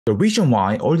The reason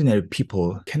why ordinary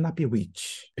people cannot be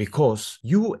rich, because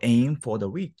you aim for the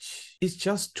rich. It's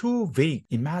just too vague.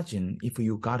 Imagine if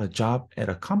you got a job at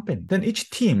a company, then each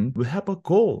team will have a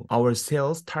goal. Our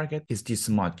sales target is this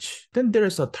much. Then there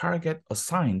is a target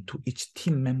assigned to each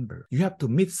team member. You have to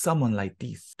meet someone like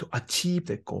this to achieve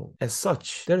that goal. As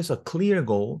such, there is a clear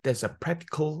goal that's a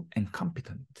practical and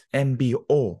competent.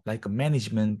 MBO, like a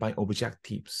management by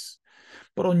objectives.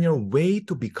 But on your way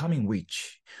to becoming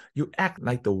rich, you act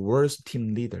like the worst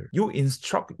team leader. You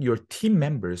instruct your team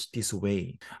members this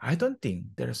way. I don't think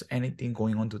there's anything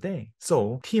going on today.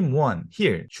 So team 1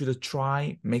 here should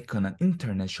try making an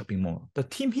internet shopping mall. The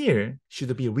team here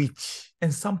should be rich.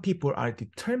 And some people are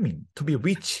determined to be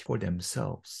rich for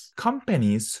themselves.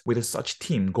 Companies with such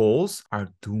team goals are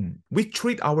doomed. We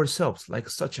treat ourselves like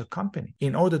such a company.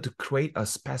 In order to create a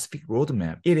specific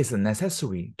roadmap, it is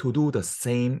necessary to do the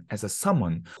same as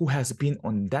someone who has been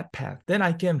on that path. Then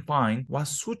I can find what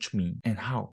suits me and how.